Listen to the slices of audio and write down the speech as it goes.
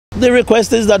the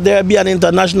request is that there be an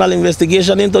international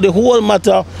investigation into the whole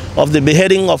matter of the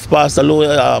beheading of Pastor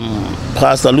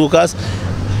Lucas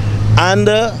and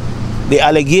the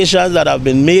allegations that have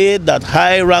been made that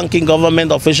high-ranking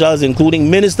government officials, including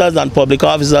ministers and public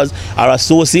officers, are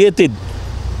associated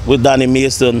with Danny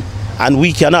Mason, and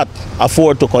we cannot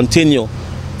afford to continue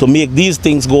to make these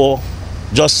things go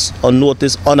just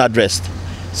unnoticed, unaddressed.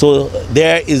 So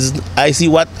there is, I see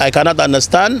what I cannot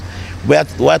understand,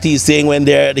 what he's saying when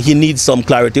he needs some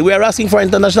clarity. We are asking for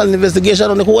international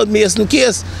investigation on the whole Mason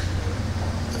case,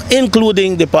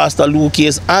 including the Pastor Luke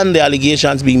case and the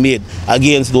allegations being made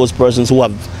against those persons who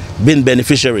have been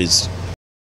beneficiaries.